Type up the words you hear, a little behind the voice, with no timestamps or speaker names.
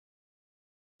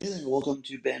Hey there, welcome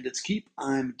to Bandits Keep.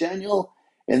 I'm Daniel.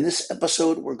 In this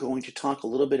episode, we're going to talk a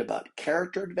little bit about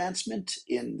character advancement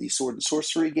in the Sword and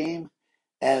Sorcery game,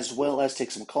 as well as take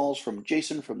some calls from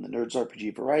Jason from the Nerds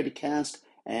RPG Variety Cast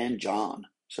and John.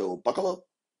 So buckle up.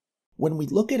 When we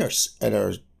look at our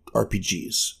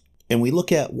RPGs and we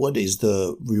look at what is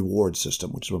the reward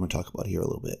system, which is what I'm going to talk about here a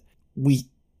little bit,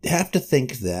 we have to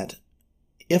think that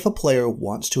if a player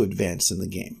wants to advance in the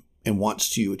game and wants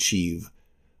to achieve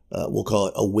we'll call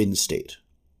it a win state,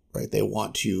 right? They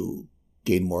want to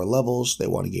gain more levels. They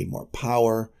want to gain more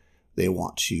power. They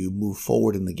want to move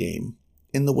forward in the game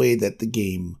in the way that the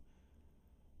game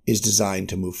is designed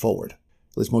to move forward.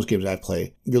 At least most games I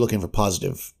play, you're looking for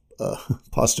positive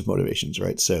motivations,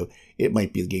 right? So it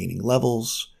might be gaining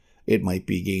levels. It might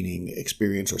be gaining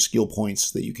experience or skill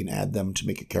points that you can add them to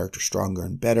make a character stronger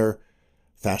and better,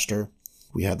 faster.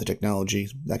 We have the technology,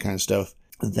 that kind of stuff.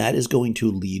 That is going to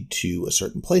lead to a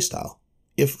certain playstyle.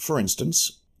 If, for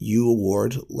instance, you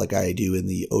award, like I do in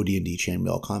the OD&D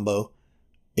Chainmail combo,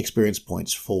 experience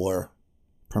points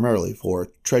primarily for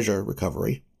treasure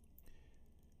recovery,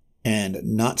 and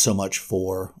not so much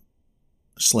for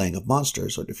slaying of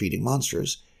monsters or defeating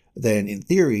monsters, then in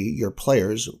theory, your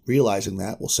players, realizing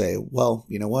that, will say, well,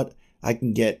 you know what? I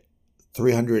can get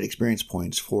 300 experience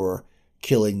points for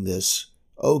killing this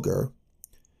ogre,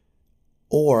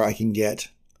 or I can get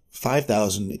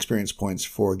 5,000 experience points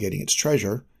for getting its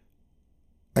treasure.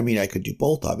 I mean, I could do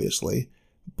both, obviously,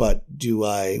 but do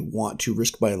I want to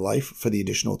risk my life for the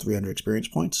additional 300 experience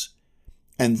points?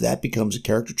 And that becomes a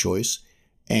character choice,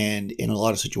 and in a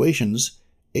lot of situations,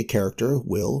 a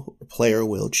player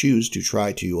will choose to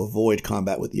try to avoid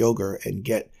combat with the ogre and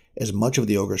get as much of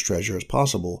the ogre's treasure as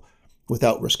possible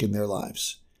without risking their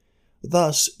lives.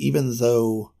 Thus, even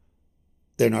though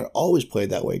they're not always played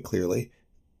that way clearly,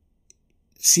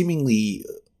 seemingly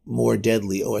more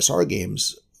deadly OSR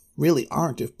games really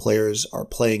aren't if players are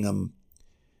playing them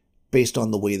based on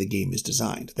the way the game is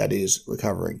designed. That is,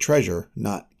 recovering treasure,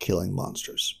 not killing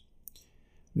monsters.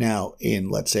 Now, in,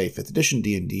 let's say, 5th edition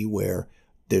D&D, where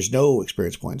there's no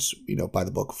experience points, by the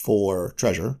book for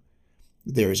treasure,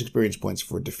 there is experience points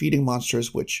for defeating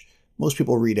monsters, which most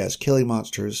people read as killing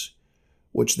monsters,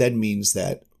 which then means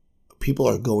that people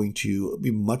are going to be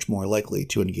much more likely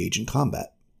to engage in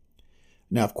combat.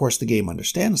 Now, of course, the game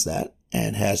understands that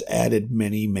and has added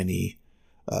many, many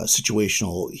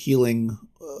situational healing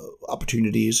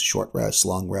opportunities, short rests,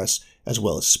 long rests, as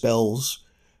well as spells,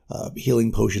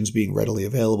 healing potions being readily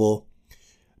available,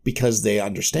 because they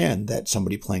understand that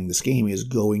somebody playing this game is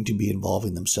going to be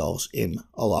involving themselves in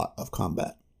a lot of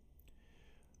combat.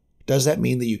 Does that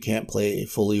mean that you can't play a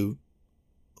fully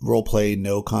roleplay,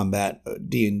 no combat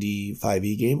D&D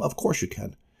 5e game? Of course you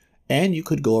can. And you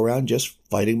could go around just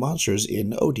fighting monsters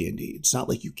in OD&D. It's not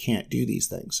like you can't do these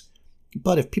things.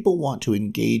 But if people want to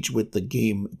engage with the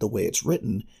game the way it's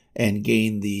written and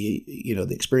gain the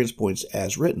experience points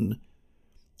as written,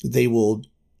 they will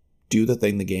do the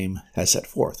thing the game has set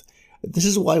forth. This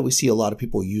is why we see a lot of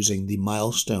people using the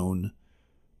milestone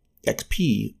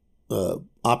XP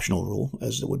optional rule,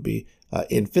 as it would be,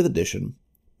 in 5th edition,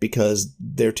 because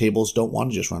their tables don't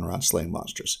want to just run around slaying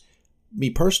monsters. Me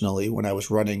personally, when I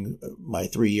was running my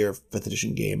 3-year 5th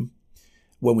edition game,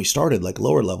 when we started like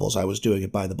lower levels, I was doing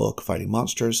it by the book, fighting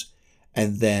monsters.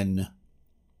 And then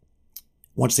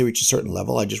once they reached a certain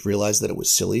level, I just realized that it was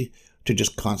silly to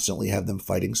just constantly have them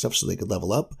fighting stuff so they could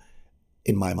level up.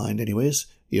 In my mind, anyways,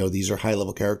 these are high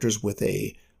level characters with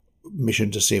a mission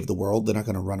to save the world. They're not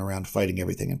going to run around fighting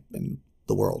everything in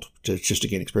the world just to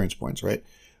gain experience points, right?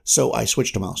 So I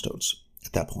switched to milestones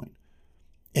at that point.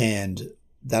 And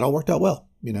that all worked out well.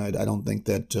 I don't think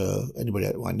that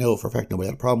I know for a fact nobody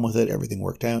had a problem with it. Everything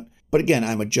worked out. But again,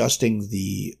 I'm adjusting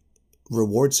the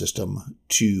reward system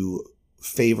to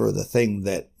favor the thing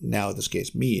that now, in this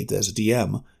case, me as a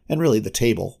DM, and really the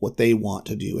table, what they want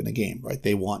to do in a game, right?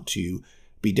 They want to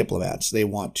be diplomats. They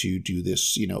want to do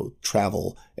this,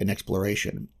 travel and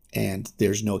exploration. And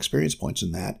there's no experience points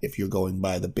in that if you're going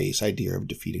by the base idea of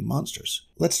defeating monsters.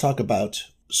 Let's talk about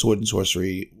Sword and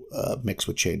Sorcery mixed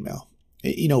with Chainmail.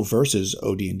 Versus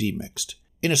OD&D mixed.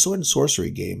 In a Sword and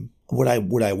Sorcery game, what I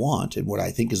want and what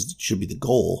I think should be the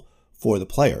goal for the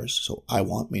players, so I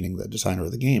want, meaning the designer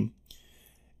of the game,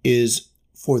 is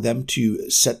for them to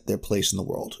set their place in the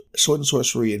world. Sword and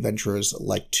Sorcery adventurers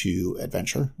like to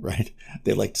adventure, right?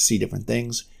 They like to see different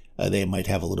things. They might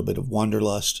have a little bit of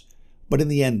wanderlust, but in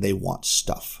the end, they want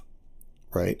stuff,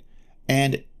 right?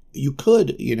 And you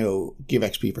could, give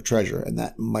XP for treasure, and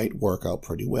that might work out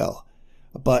pretty well.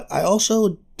 But I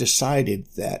also decided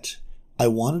that I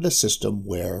wanted a system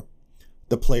where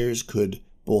the players could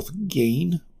both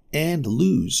gain and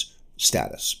lose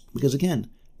status. Because again,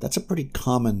 that's a pretty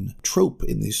common trope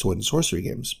in these sword and sorcery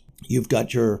games. You've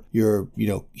got your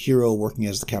hero working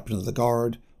as the captain of the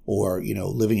guard, or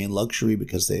living in luxury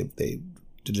because they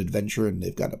did an adventure and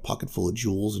they've got a pocket full of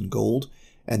jewels and gold.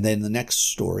 And then the next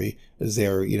story is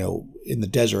they're in the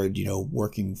desert,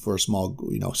 working for a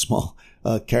small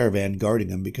caravan guarding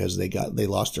them because they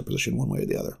lost their position one way or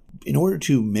the other. In order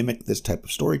to mimic this type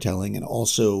of storytelling and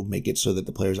also make it so that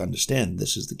the players understand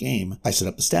this is the game, I set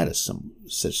up the status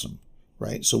system,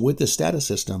 right? So with the status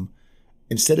system,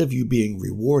 instead of you being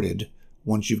rewarded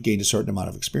once you've gained a certain amount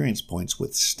of experience points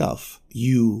with stuff,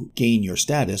 you gain your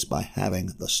status by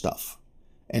having the stuff.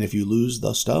 And if you lose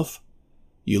the stuff,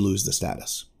 you lose the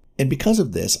status. And because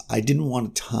of this, I didn't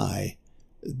want to tie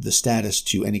the status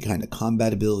to any kind of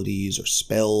combat abilities or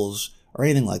spells or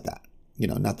anything like that.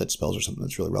 Not that spells are something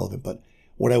that's really relevant, but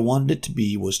what I wanted it to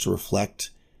be was to reflect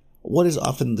what is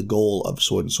often the goal of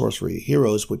sword and sorcery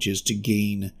heroes, which is to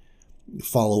gain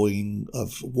following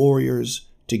of warriors,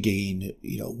 to gain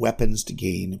weapons, to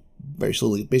gain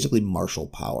basically martial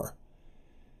power.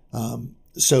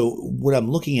 So what I'm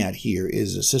looking at here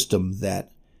is a system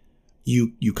that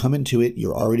you come into it,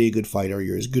 you're already a good fighter,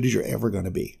 you're as good as you're ever going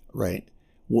to be, right?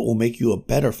 What will make you a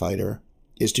better fighter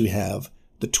is to have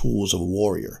the tools of a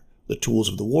warrior. The tools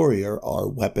of the warrior are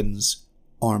weapons,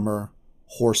 armor,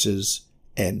 horses,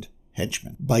 and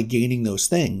henchmen. By gaining those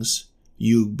things,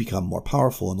 you become more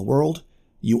powerful in the world.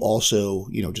 You also,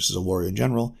 just as a warrior in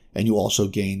general, and you also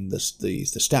gain the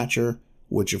stature,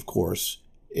 which of course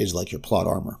is like your plot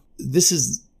armor. This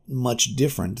is much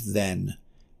different than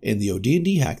in the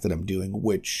OD&D hack that I'm doing,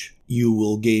 which you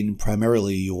will gain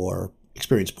primarily your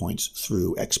experience points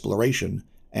through exploration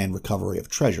and recovery of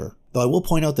treasure. Though I will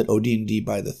point out that OD&D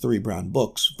by the 3 brown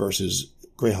books versus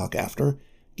Greyhawk After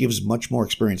gives much more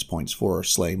experience points for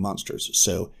slaying monsters.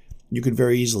 So you could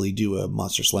very easily do a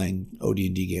monster slaying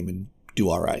OD&D game and do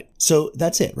all right. So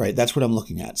that's it, right? That's what I'm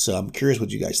looking at. So I'm curious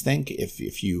what you guys think.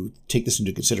 If you take this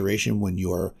into consideration when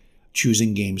you're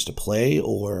choosing games to play,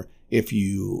 or if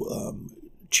you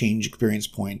change experience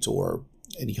points or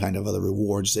any kind of other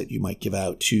rewards that you might give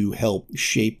out to help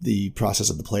shape the process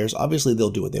of the players. Obviously, they'll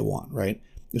do what they want, right?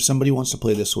 If somebody wants to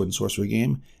play this sword and sorcery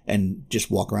game and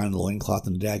just walk around in a loincloth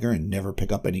and a dagger and never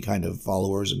pick up any kind of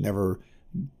followers and never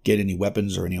get any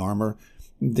weapons or any armor,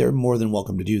 they're more than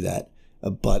welcome to do that.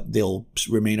 But they'll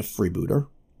remain a freebooter.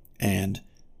 And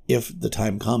if the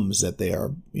time comes that they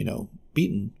are,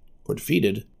 beaten or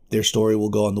defeated, their story will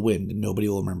go on the wind and nobody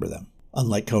will remember them.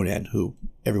 Unlike Conan, who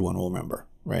everyone will remember,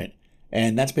 right?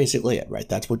 And that's basically it, right?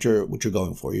 That's what you're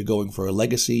going for. You're going for a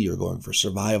legacy, you're going for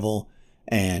survival,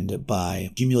 and by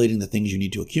accumulating the things you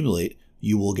need to accumulate,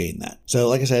 you will gain that. So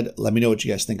like I said, let me know what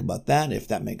you guys think about that. If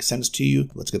that makes sense to you,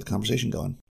 let's get the conversation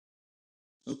going.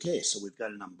 Okay, so we've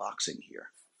got an unboxing here.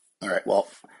 All right, well,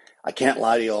 I can't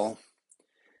lie to y'all.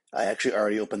 I actually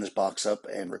already opened this box up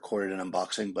and recorded an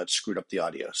unboxing, but screwed up the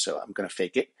audio, so I'm going to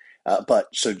fake it.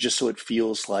 But just so it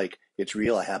feels like it's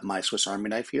real, I have my Swiss Army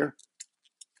knife here,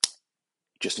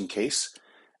 just in case.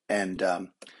 And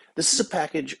this is a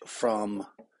package from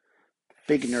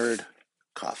Big Nerd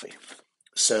Coffee.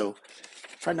 So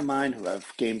a friend of mine who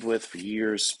I've gamed with for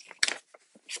years,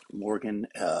 Morgan,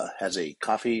 has a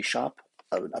coffee shop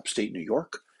out in upstate New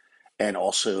York, and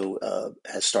also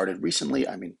has started recently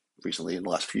in the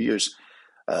last few years,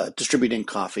 distributing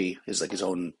coffee, his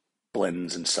own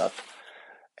blends and stuff.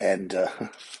 And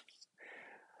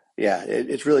yeah,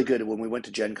 it's really good. When we went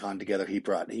to Gen Con together, he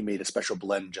made a special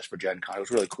blend just for Gen Con. It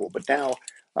was really cool. But now,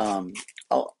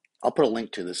 I'll put a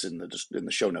link to this in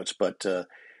the show notes. But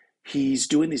he's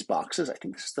doing these boxes. I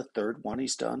think this is the 3rd one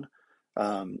he's done.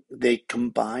 They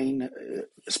combine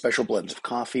special blends of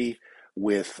coffee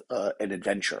with an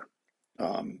adventure.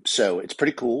 So it's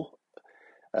pretty cool.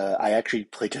 I actually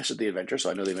play tested the adventure, so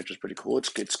I know the adventure is pretty cool.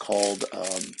 It's called.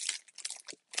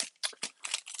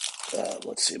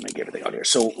 Let's see, let me get everything out here.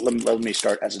 So let me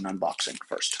start as an unboxing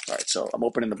first. All right, so I'm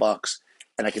opening the box,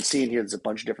 and I can see in here there's a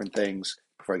bunch of different things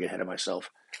before I get ahead of myself.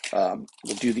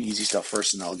 We'll do the easy stuff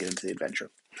first, and then I'll get into the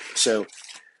adventure. So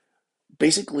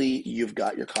basically, you've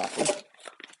got your coffee.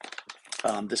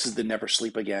 This is the Never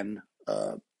Sleep Again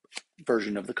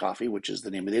version of the coffee, which is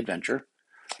the name of the adventure.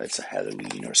 It's a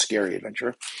Halloween or scary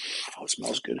adventure. Oh, it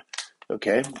smells good.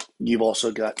 Okay, you've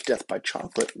also got Death by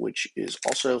Chocolate, which is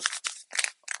also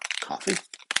coffee.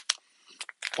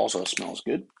 Also smells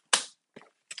good.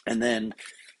 And then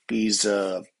he's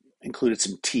included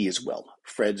some tea as well.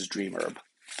 Fred's Dream Herb.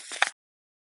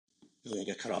 Oh, I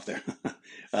got cut off there.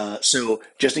 So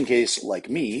just in case, like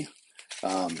me,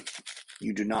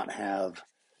 you do not have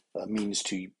a means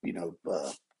to,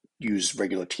 use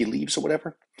regular tea leaves or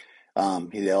whatever,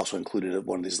 They also included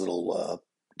one of these little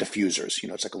diffusers.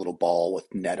 It's like a little ball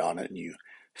with net on it, and you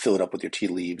fill it up with your tea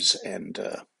leaves and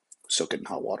soak it in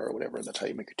hot water or whatever. And that's how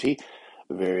you make your tea.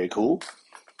 Very cool.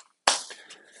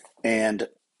 And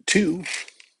two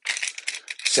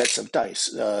sets of dice.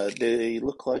 They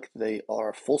look like they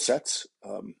are full sets.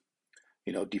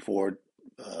 D4,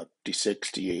 D6,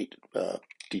 D8,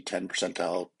 D10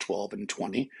 percentile, 12, and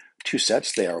 20. Two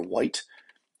sets. They are white,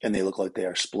 and they look like they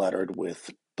are splattered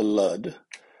with blood.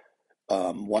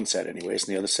 One set, anyways,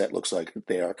 and the other set looks like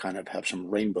they are kind of have some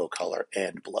rainbow color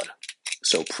and blood.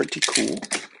 So pretty cool.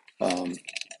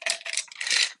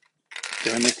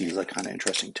 They make these like kind of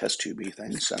interesting test tubey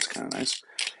things. That's kind of nice.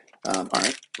 All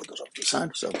right, put those off to the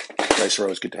side. So dice are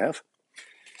always good to have.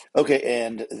 Okay,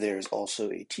 and there's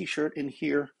also a T-shirt in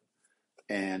here,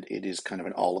 and it is kind of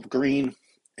an olive green,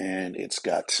 and it's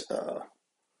got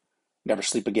 "Never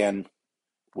Sleep Again"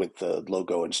 with the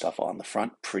logo and stuff on the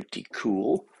front. Pretty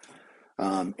cool.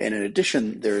 And in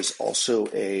addition, there's also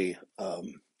a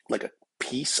like a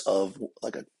piece of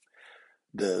like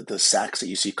the sacks that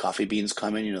you see coffee beans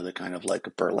come in. They're kind of like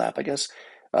a burlap, I guess.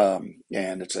 And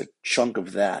it's a chunk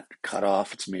of that cut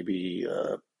off. It's maybe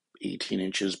 18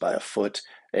 inches by a foot,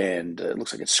 and it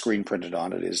looks like it's screen printed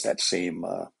on it. Is that same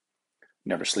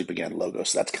 "Never Sleep Again" logo?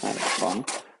 So that's kind of fun.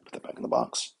 Put that back in the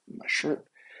box. My shirt.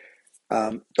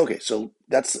 Okay, so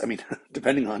that's, I mean,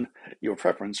 depending on your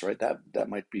preference, right? That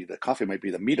might be the coffee, might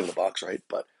be the meat of the box, right?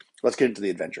 But let's get into the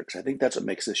adventure because I think that's what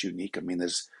makes this unique. I mean,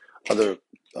 there's other,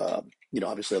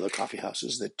 obviously other coffee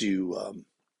houses that do,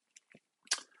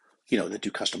 that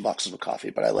do custom boxes of coffee,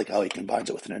 but I like how he combines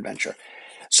it with an adventure.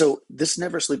 So this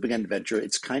Never Sleep Again adventure,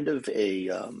 it's kind of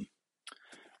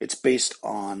it's based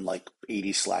on like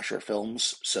 80s slasher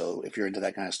films. So if you're into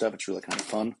that kind of stuff, it's really kind of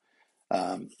fun.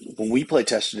 When we play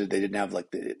tested it, they didn't have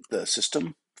like the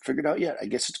system figured out yet. I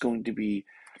guess it's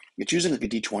using like a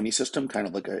D20 system, kind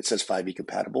of like it says 5e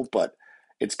compatible, but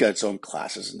it's got its own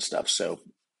classes and stuff. So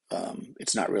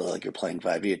it's not really like you're playing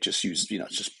 5e. It just uses,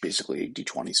 it's just basically a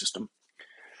D20 system.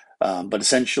 But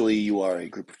essentially, you are a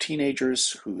group of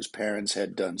teenagers whose parents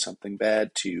had done something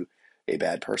bad to a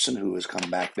bad person who has come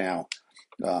back now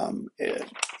in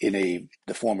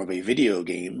the form of a video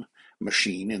game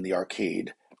machine in the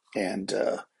arcade, and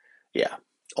yeah,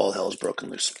 all hell's broken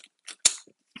loose.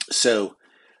 So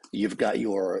you've got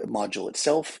your module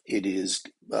itself. It is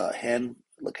hand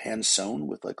sewn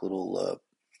with like little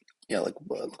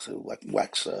looks like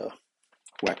wax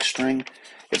string.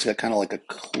 It's got kind of like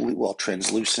a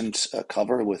translucent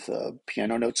cover with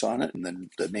piano notes on it, and then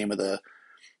the name of the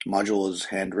module is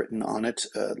handwritten on it.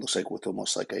 It looks like with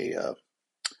almost like a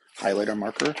highlighter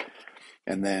marker,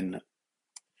 and then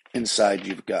inside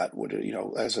you've got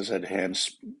as I said,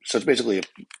 hands. So it's basically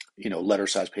a letter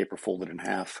size paper folded in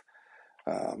half.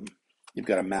 Um, you've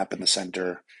got a map in the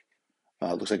center.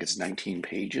 Looks like it's 19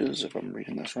 pages if I'm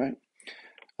reading this right.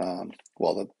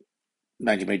 Well, the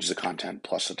 19 pages of content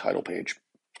plus the title page.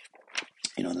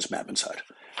 In this map inside.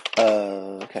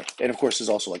 Okay, and of course there's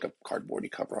also like a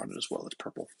cardboardy cover on it as well. It's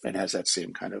purple and has that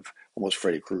same kind of almost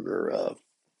Freddy Krueger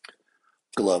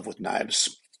glove with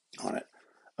knives on it.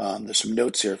 There's some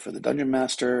notes here for the Dungeon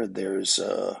Master. There's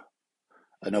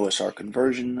an OSR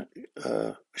conversion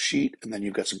sheet, and then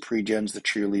you've got some pre-gens: the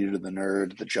cheerleader, the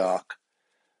nerd, the jock,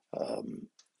 um,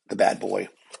 the bad boy.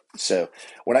 So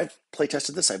when I play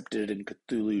tested this, I did it in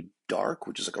Cthulhu Dark,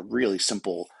 which is like a really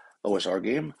simple OSR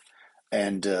game,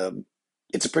 and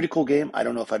it's a pretty cool game. I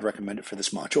don't know if I'd recommend it for this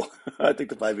module. I think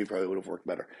the 5e probably would have worked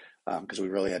better because we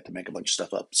really had to make a bunch of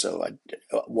stuff up. So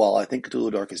while I think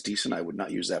Cthulhu Dark is decent, I would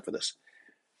not use that for this.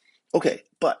 Okay,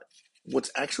 but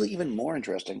what's actually even more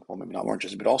interesting, well, maybe not more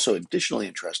interesting, but also additionally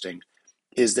interesting,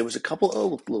 is there was a couple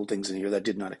of little things in here that I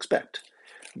did not expect.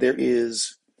 There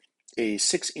is a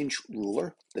 6-inch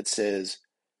ruler that says,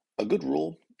 "A good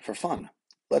rule for fun.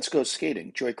 Let's go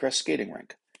skating, Joycrest skating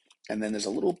rink." And then there's a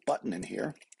little button in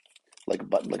here, like a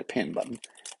button, like a pin button,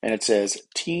 and it says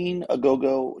 "Teen A Go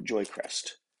Go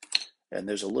Joycrest." And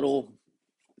there's a little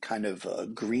kind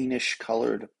of greenish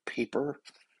colored paper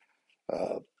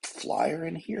flyer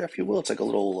in here, if you will. It's like a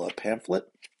little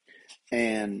pamphlet,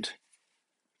 and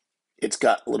it's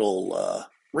got little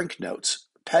rink notes.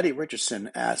 Patty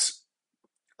Richardson asks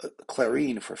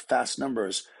Clarine for fast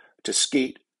numbers to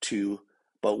skate to,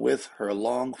 but with her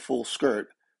long, full skirt,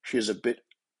 she is a bit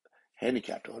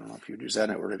handicapped. I don't know if you would use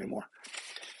that word anymore.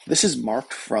 This is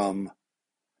marked from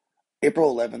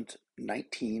April 11th,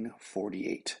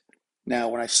 1948. Now,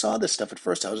 when I saw this stuff at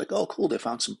first, I was like, "Oh, cool! They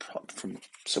found some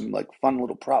like fun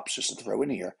little props just to throw in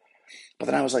here." But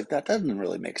then I was like, "That doesn't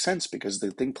really make sense because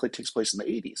the thing takes place in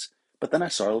the '80s." But then I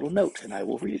saw a little note, and I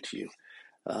will read it to you.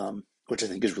 which I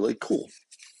think is really cool.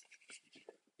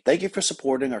 Thank you for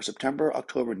supporting our September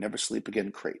October Never Sleep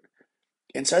Again crate.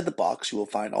 Inside the box, you will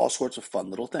find all sorts of fun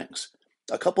little things.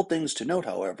 A couple things to note,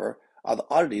 however, are the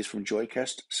oddities from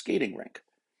Joycrest Skating Rink.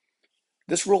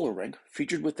 This roller rink,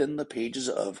 featured within the pages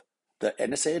of the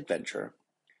NSA Adventure,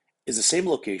 is the same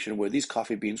location where these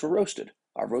coffee beans were roasted.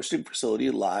 Our roasting facility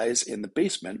lies in the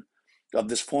basement of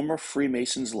this former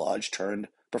Freemasons Lodge turned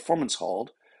performance hall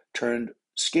turned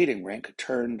skating rink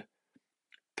turned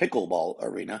pickleball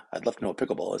arena. I'd love to know what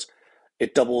pickleball is.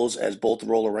 It doubles as both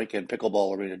roller rink and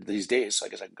pickleball arena these days, so I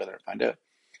guess I can go there and find out.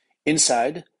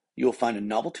 Inside, you'll find a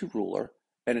novelty ruler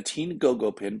and a teen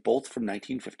go-go pin, both from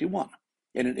 1951.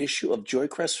 In an issue of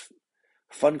Joycrest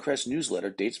Funcrest newsletter,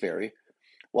 dates vary.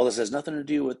 While this has nothing to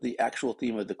do with the actual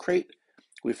theme of the crate,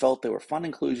 we felt they were fun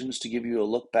inclusions to give you a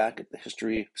look back at the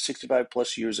history 65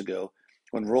 plus years ago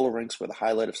when roller rinks were the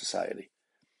highlight of society.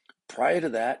 Prior to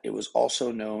that, it was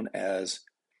also known as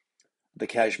the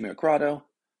Kashmir Grotto.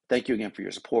 Thank you again for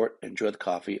your support. Enjoy the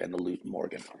coffee and the loot,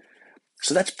 Morgan.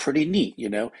 So that's pretty neat, you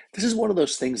know. This is one of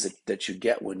those things that you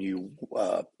get when you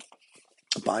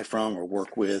buy from or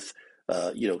work with,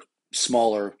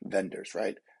 smaller vendors,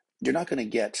 right? You're not going to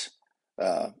get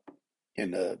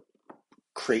in a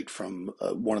crate from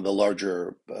one of the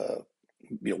larger,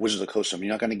 Wizards of the Coast. You're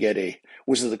not going to get a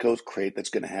Wizards of the Coast crate that's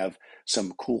going to have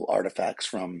some cool artifacts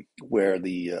from where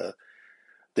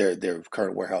their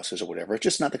current warehouse is or whatever. It's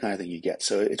just not the kind of thing you get.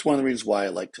 So it's one of the reasons why I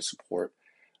like to support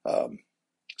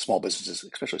small businesses,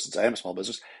 especially since I am a small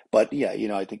business. But yeah,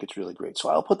 I think it's really great. So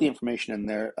I'll put the information in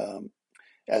there.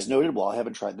 As noted, while I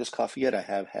haven't tried this coffee yet, I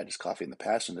have had this coffee in the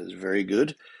past and it is very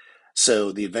good.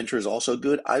 So the adventure is also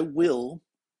good. I will,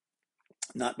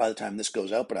 not by the time this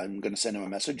goes out, but I'm going to send him a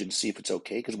message and see if it's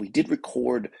okay, because we did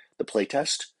record the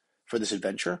playtest for this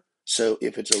adventure. So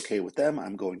if it's okay with them,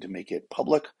 I'm going to make it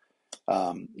public.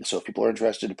 So if people are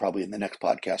interested, probably in the next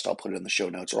podcast, I'll put it in the show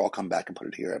notes, or I'll come back and put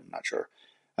it here. I'm not sure.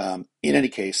 In any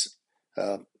case,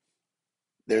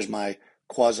 there's my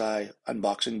quasi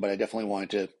unboxing, but I definitely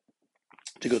wanted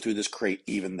to go through this crate,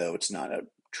 even though it's not a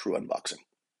true unboxing.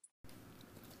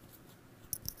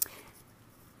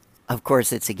 Of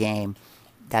course, it's a game.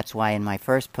 That's why in my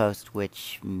first post,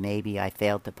 which maybe I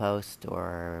failed to post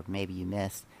or maybe you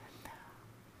missed,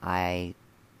 I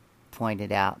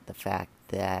pointed out the fact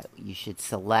that you should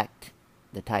select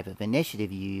the type of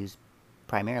initiative you use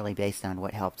primarily based on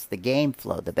what helps the game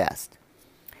flow the best.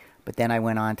 But then I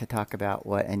went on to talk about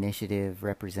what initiative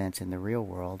represents in the real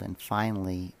world, and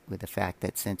finally with the fact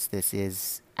that since this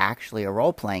is actually a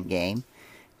role-playing game,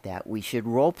 that we should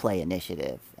role-play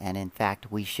initiative, and in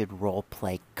fact we should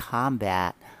role-play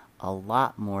combat a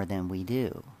lot more than we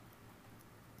do.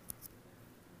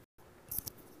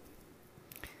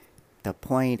 The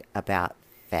point about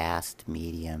fast,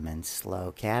 medium, and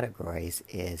slow categories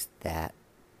is that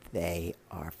they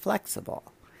are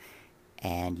flexible,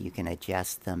 and you can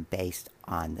adjust them based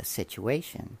on the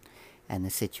situation, and the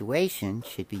situation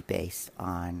should be based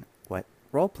on what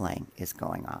role-playing is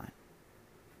going on.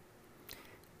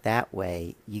 That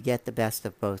way, you get the best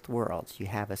of both worlds. You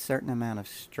have a certain amount of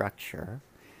structure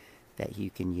that you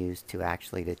can use to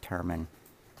actually determine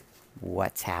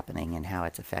what's happening and how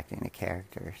it's affecting the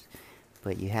characters.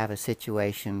 But you have a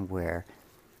situation where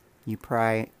you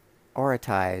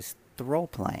prioritize the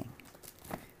role-playing.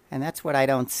 And that's what I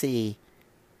don't see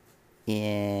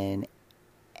in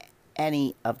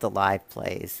any of the live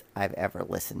plays I've ever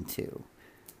listened to.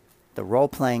 The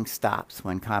role-playing stops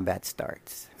when combat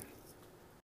starts.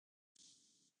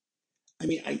 I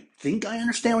mean, I think I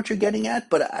understand what you're getting at,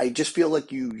 but I just feel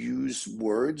like you use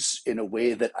words in a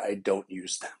way that I don't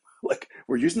use them. Like,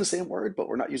 we're using the same word, but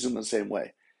we're not using them the same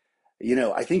way.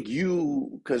 I think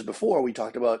because before we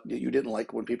talked about you didn't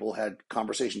like when people had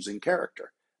conversations in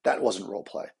character. That wasn't role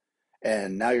play.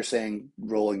 And now you're saying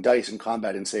rolling dice in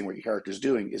combat and saying what your character's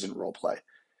doing isn't role play.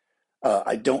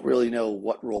 I don't really know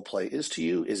what role play is to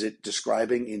you. Is it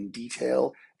describing in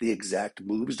detail the exact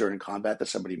moves during combat that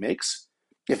somebody makes?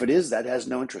 If it is, that has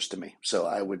no interest to me. So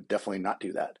I would definitely not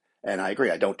do that. And I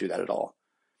agree, I don't do that at all.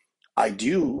 I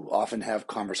do often have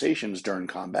conversations during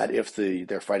combat if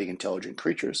they're fighting intelligent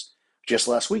creatures. Just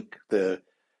last week, the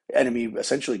enemy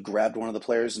essentially grabbed one of the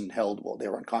players and well, they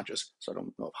were unconscious, so I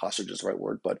don't know if hostage is the right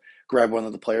word, but grabbed one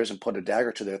of the players and put a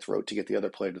dagger to their throat to get the other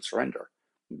player to surrender.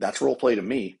 That's role play to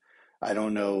me. I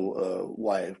don't know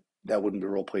why that wouldn't be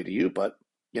role play to you, but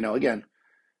again,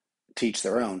 teach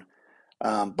their own.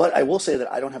 But I will say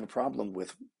that I don't have a problem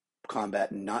with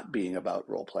combat not being about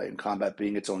role play and combat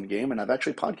being its own game, and I've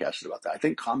actually podcasted about that. I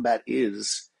think combat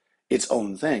is its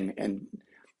own thing, and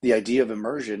the idea of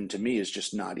immersion to me is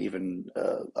just not even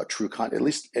a true at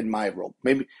least in my role.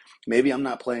 Maybe I'm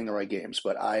not playing the right games,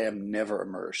 but I am never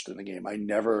immersed in the game. I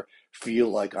never feel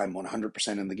like I'm 100%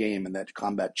 in the game, and that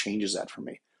combat changes that for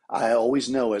me. I always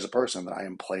know as a person that I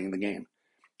am playing the game,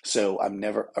 so I'm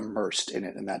never immersed in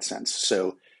it in that sense.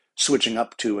 So switching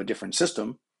up to a different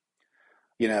system,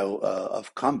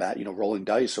 of combat, rolling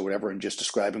dice or whatever, and just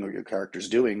describing what your character's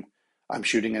doing. I'm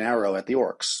shooting an arrow at the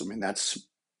orcs. I mean, that's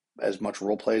as much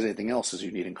role play as anything else as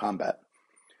you need in combat.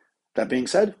 That being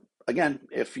said, again,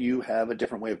 if you have a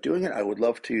different way of doing it, I'd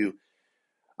love to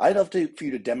for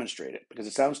you to demonstrate it, because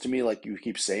it sounds to me like you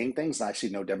keep saying things and I see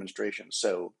no demonstration.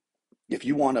 So if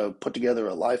you want to put together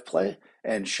a live play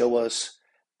and show us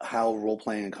how role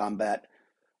playing and combat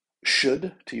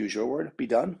should, to use your word, be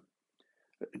done,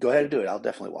 go ahead and do it. I'll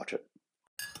definitely watch it.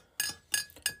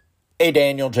 Hey,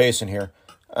 Daniel, Jason here.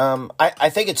 I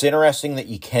think it's interesting that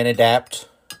you can adapt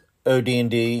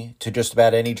OD&D to just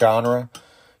about any genre.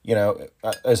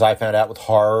 As I found out with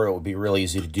horror, it would be really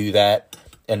easy to do that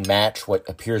and match what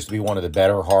appears to be one of the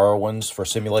better horror ones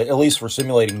at least for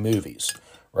simulating movies,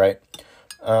 right?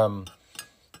 And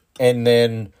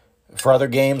then for other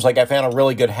games, like I found a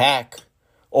really good hack,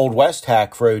 Old West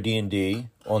hack for OD&D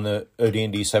on the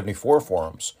OD&D 74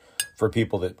 forums for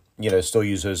people that, still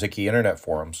use those icky internet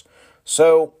forums.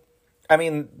 So, I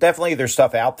mean, definitely there's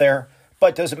stuff out there,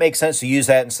 but does it make sense to use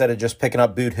that instead of just picking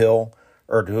up Boot Hill,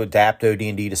 or to adapt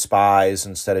OD&D to Spies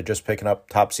instead of just picking up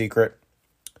Top Secret?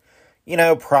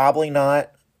 Probably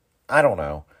not. I don't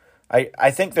know.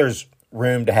 I think there's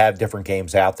room to have different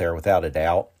games out there without a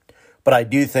doubt, but I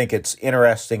do think it's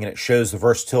interesting and it shows the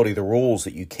versatility of the rules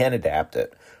that you can adapt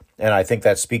it. And I think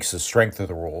that speaks to the strength of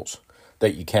the rules,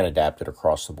 that you can adapt it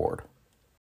across the board.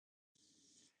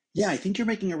 Yeah, I think you're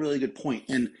making a really good point.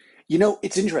 And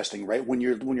it's interesting, right? When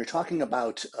you're talking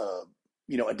about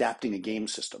adapting a game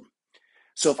system.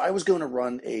 So if I was going to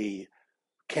run a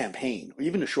campaign, or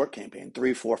even a short campaign,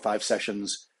 3, 4, 5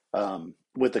 sessions,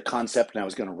 with a concept, and I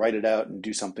was going to write it out and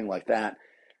do something like that,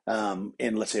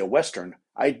 in, let's say, a Western,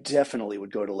 I definitely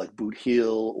would go to like Boot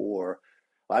Hill, or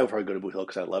I would probably go to Boot Hill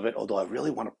because I love it, although I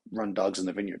really want to run Dogs in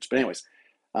the Vineyards. But anyways,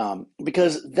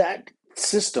 because that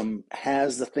system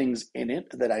has the things in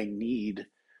it that I need,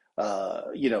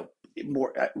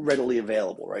 more readily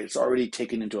available, right? It's already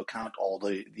taken into account all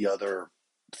the other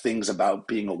things about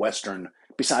being a Western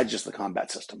besides just the combat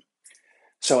system.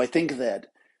 So I think that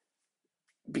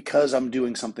because I'm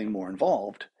doing something more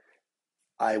involved,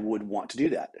 I would want to do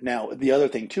that. Now, the other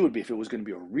thing too would be if it was going to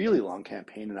be a really long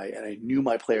campaign and I knew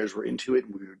my players were into it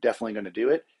and we were definitely going to do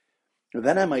it,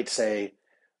 then I might say,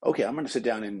 okay, I'm going to sit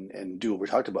down and do what we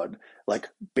talked about, like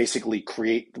basically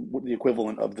create the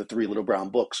equivalent of the Three Little Brown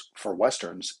Books for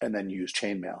Westerns and then use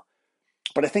chainmail.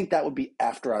 But I think that would be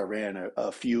after I ran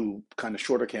a few kind of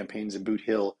shorter campaigns in Boot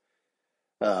Hill,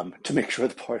 to make sure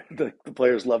the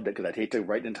players loved it, because I'd hate to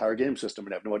write an entire game system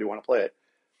and have nobody want to play it.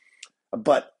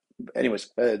 But anyways,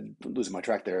 losing my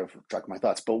track there, track of my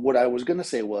thoughts. But what I was going to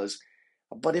say was,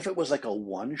 but if it was like a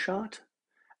one shot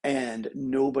and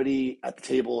nobody at the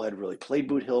table had really played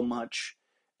Boot Hill much,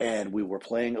 and we were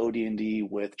playing OD&D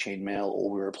with chainmail,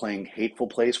 or we were playing Hateful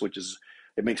Place, which is,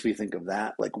 it makes me think of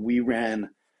that. Like we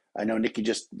ran, I know Nikki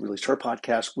just released her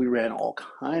podcast. We ran all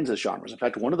kinds of genres. In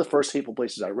fact, one of the first Hateful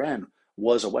Places I ran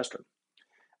was a Western.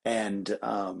 And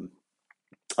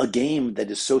a game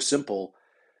that is so simple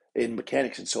in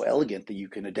mechanics and so elegant that you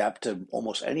can adapt to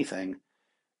almost anything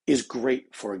is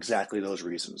great for exactly those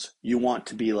reasons. You want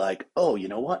to be like, oh, you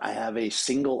know what? I have a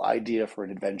single idea for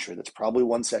an adventure that's probably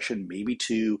one session, maybe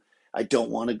two. I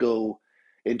don't want to go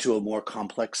into a more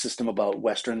complex system about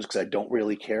Westerns because I don't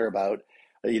really care about,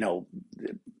 you know,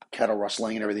 cattle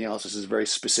rustling and everything else. This is very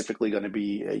specifically going to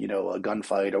be, a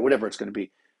gunfight or whatever it's going to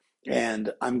be.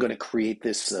 And I'm going to create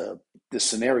this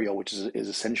scenario, which is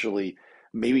essentially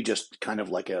maybe just kind of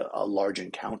like a large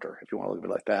encounter, if you want to look at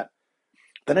it like that.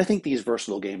 Then I think these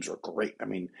versatile games are great. I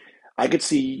mean, I could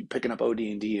see picking up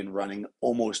OD&D and running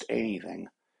almost anything,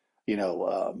 you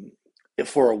know, if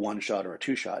for a one shot or a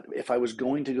two shot. If I was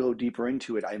going to go deeper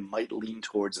into it, I might lean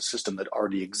towards a system that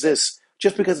already exists,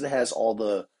 just because it has all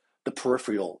the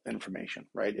peripheral information,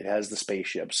 right? It has the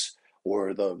spaceships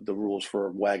or the rules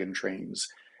for wagon trains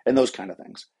and those kind of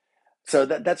things. So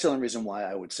that's the only reason why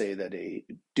I would say that a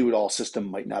do-it-all system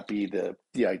might not be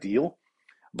the ideal.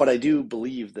 But I do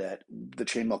believe that the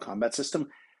chainmail combat system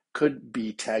could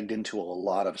be tagged into a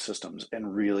lot of systems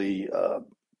and really,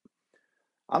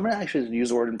 I'm going to actually use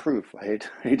the word improve. I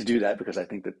hate to do that because I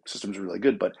think the system's really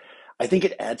good, but I think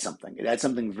it adds something. It adds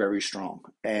something very strong.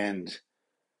 And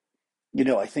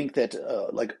I think that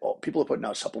people are putting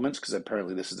out supplements because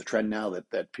apparently this is the trend now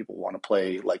that people want to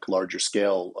play like larger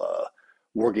scale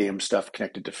war game stuff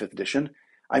connected to fifth edition.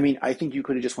 I mean, I think you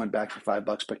could have just went back for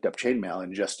 $5, picked up chainmail,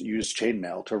 and just used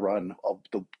chainmail to run all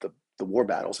the war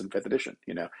battles in fifth edition.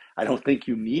 I don't think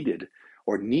you needed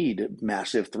or need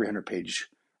massive 300-page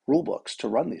rule books to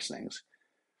run these things.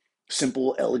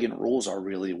 Simple, elegant rules are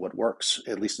really what works,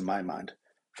 at least in my mind,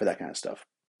 for that kind of stuff.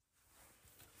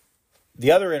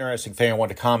 The other interesting thing I want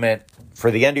to comment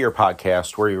for the end of your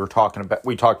podcast, where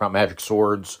we talked about magic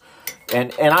swords,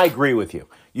 and I agree with you.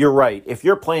 You're right. If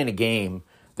you're playing a game,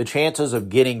 the chances of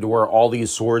getting to where all these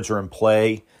swords are in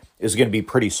play is going to be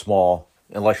pretty small,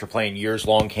 unless you're playing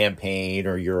years-long campaign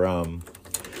or you're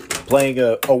playing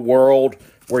a world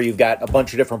where you've got a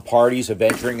bunch of different parties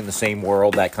adventuring in the same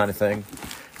world, that kind of thing.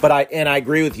 But I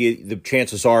agree with you. The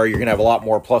chances are you're going to have a lot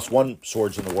more +1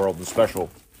 swords in the world than special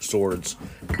swords,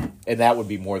 and that would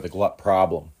be more the glut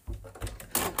problem.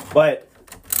 But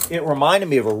it reminded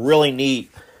me of a really neat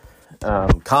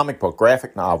comic book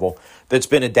graphic novel that's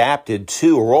been adapted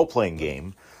to a role-playing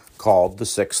game called The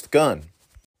Sixth Gun.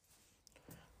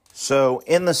 So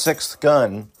in The Sixth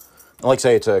Gun, like I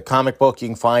say, it's a comic book. You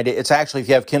can find it. It's actually, if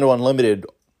you have Kindle Unlimited,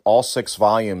 all 6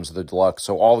 volumes of the deluxe.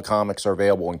 So all the comics are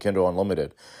available in Kindle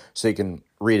Unlimited. So you can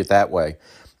read it that way.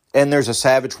 And there's a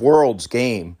Savage Worlds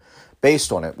game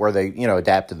based on it where they,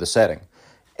 adapted the setting.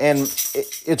 And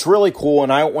it's really cool,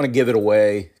 and I don't want to give it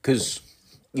away because,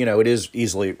 it is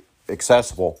easily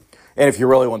accessible. And if you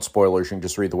really want spoilers, you can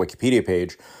just read the Wikipedia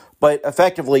page. But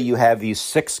effectively, you have these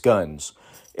 6 guns,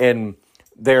 and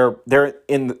they're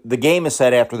in the game is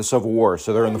set after the Civil War,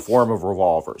 so they're in the form of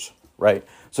revolvers, right?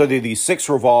 So there are these 6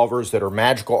 revolvers that are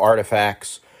magical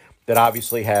artifacts that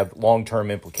obviously have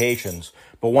long-term implications.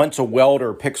 But once a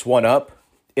welder picks one up,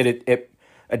 it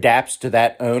adapts to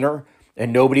that owner,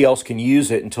 and nobody else can use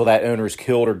it until that owner is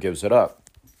killed or gives it up.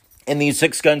 And these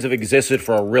 6 guns have existed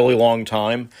for a really long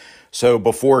time. So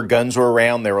before guns were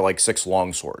around, they were like 6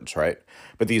 longswords, right?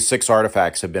 But these 6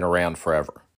 artifacts have been around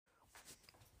forever.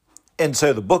 And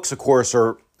so the books, of course,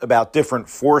 are about different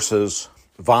forces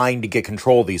vying to get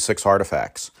control of these 6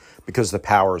 artifacts because of the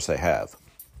powers they have.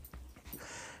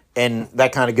 And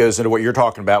that kind of goes into what you're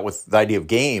talking about with the idea of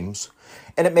games.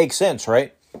 And it makes sense,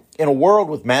 right? In a world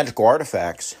with magical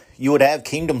artifacts, you would have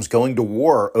kingdoms going to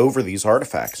war over these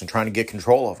artifacts and trying to get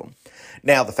control of them.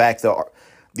 Now, the fact that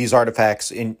these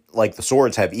artifacts, like the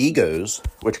swords, have egos,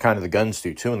 which kind of the guns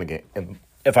do too in the game. And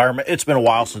if I remember, it's been a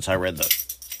while since I read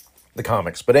the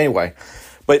comics. But anyway,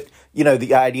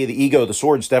 the idea of the ego of the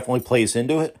swords definitely plays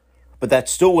into it. But that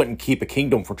still wouldn't keep a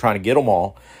kingdom from trying to get them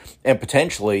all. And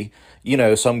potentially,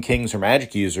 some kings or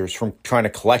magic users from trying to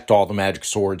collect all the magic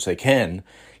swords they can,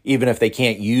 even if they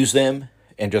can't use them,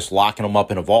 and just locking them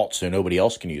up in a vault so nobody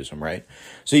else can use them, right?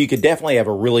 So you could definitely have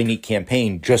a really neat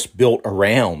campaign just built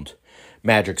around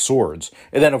magic swords.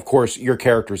 And then, of course, your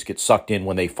characters get sucked in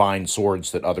when they find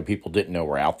swords that other people didn't know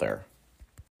were out there.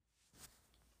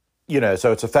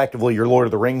 So it's effectively your Lord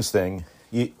of the Rings thing.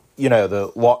 The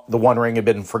One Ring had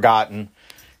been forgotten,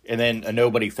 and then a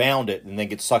nobody found it, and then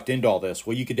gets sucked into all this.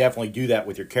 Well, you could definitely do that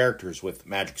with your characters with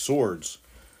magic swords,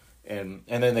 and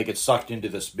then they get sucked into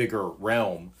this bigger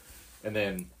realm, and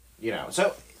then,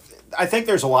 So I think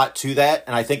there's a lot to that,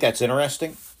 and I think that's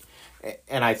interesting,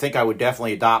 and I think I would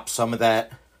definitely adopt some of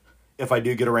that if I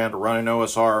do get around to running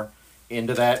OSR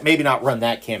into that. Maybe not run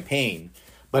that campaign,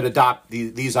 but adopt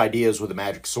these ideas with the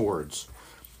magic swords.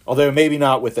 Although maybe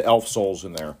not with the elf souls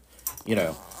in there,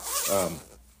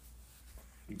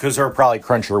 because there are probably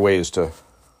crunchier ways to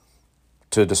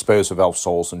dispose of elf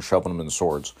souls and shoving them in the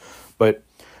swords. But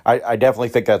I definitely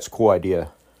think that's a cool idea.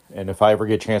 And if I ever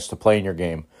get a chance to play in your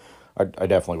game, I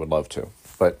definitely would love to.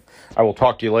 But I will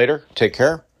talk to you later. Take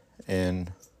care.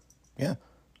 And yeah.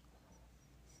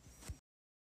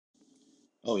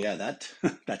 Oh yeah, that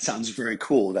that sounds very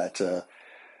cool. That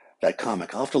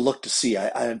comic. I'll have to look to see.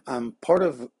 I'm part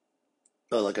of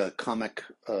like a comic.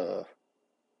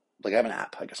 Like I have an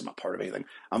app. I guess I'm not part of anything.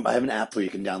 I have an app where you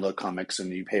can download comics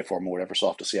and you pay for them or whatever. So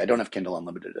I'll have to see. I don't have Kindle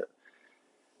Unlimited,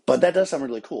 but that does sound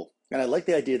really cool. And I like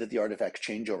the idea that the artifacts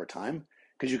change over time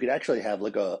because you could actually have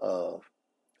like a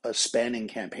spanning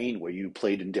campaign where you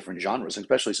played in different genres,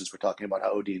 especially since we're talking about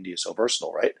how OD&D is so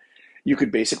versatile, right? You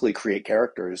could basically create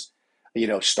characters,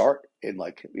 start in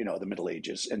like, the Middle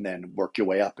Ages and then work your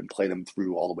way up and play them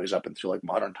through all the ways up and through like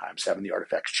modern times, having the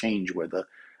artifacts change where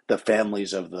the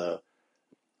families of the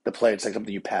play, it's like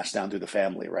something you pass down through the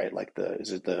family, right? Like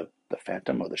is it the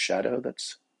Phantom or the Shadow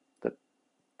that's the,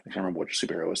 I can't remember which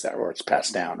superhero is that, or it's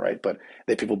passed down, right? But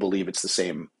people believe it's the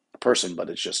same person, but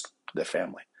it's just their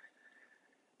family.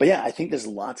 But yeah, I think there's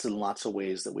lots and lots of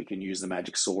ways that we can use the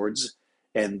magic swords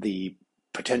and the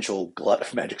potential glut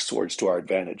of magic swords to our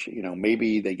advantage.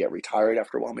 Maybe they get retired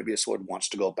after a while. Maybe a sword wants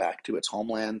to go back to its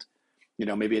homeland.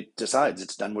 Maybe it decides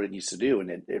it's done what it needs to do, and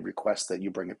it requests that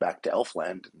you bring it back to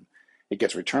Elfland, and it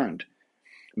gets returned.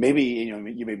 Maybe you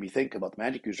made me think about the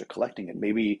magic user collecting it.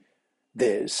 Maybe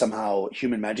somehow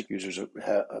human magic users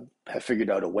have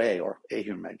figured out a way, or a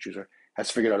human magic user has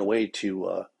figured out a way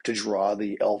to draw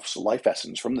the elf's life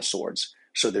essence from the swords.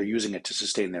 So they're using it to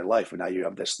sustain their life, and now you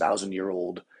have this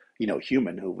 1,000-year-old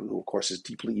human who of course is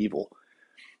deeply evil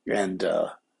and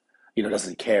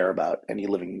doesn't care about any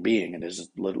living being and is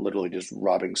literally just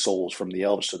robbing souls from the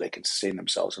elves so they can sustain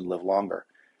themselves and live longer.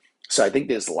 So I think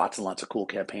there's lots and lots of cool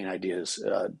campaign ideas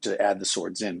to add the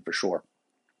swords in for sure.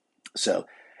 So,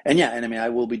 and yeah, and I mean, I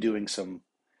will be doing some.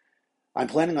 I'm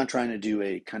planning on trying to do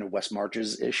a kind of West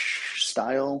Marches ish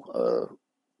style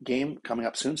game coming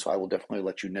up soon. So I will definitely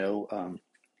let you know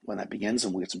when that begins,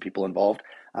 and we'll get some people involved.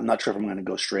 I'm not sure if I'm going to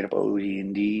go straight up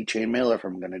OD&D chainmail or if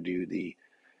I'm going to do the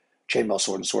chainmail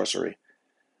sword and sorcery.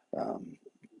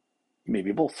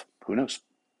 Maybe both. Who knows?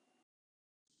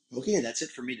 Okay, that's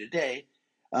it for me today.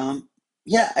 Um,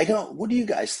 yeah, I don't. What do you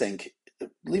guys think?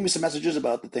 Leave me some messages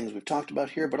about the things we've talked about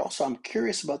here, but also I'm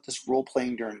curious about this role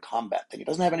playing during combat thing. It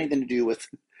doesn't have anything to do with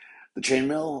the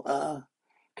chainmail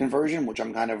conversion, which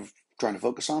I'm kind of trying to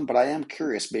focus on, but I am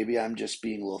curious. Maybe I'm just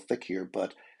being a little thick here,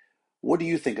 but what do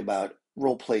you think about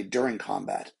role play during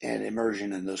combat and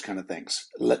immersion and those kind of things?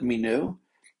 Let me know.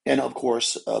 And of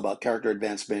course, about character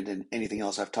advancement and anything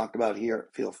else I've talked about here,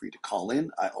 feel free to call in.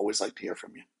 I always like to hear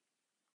from you.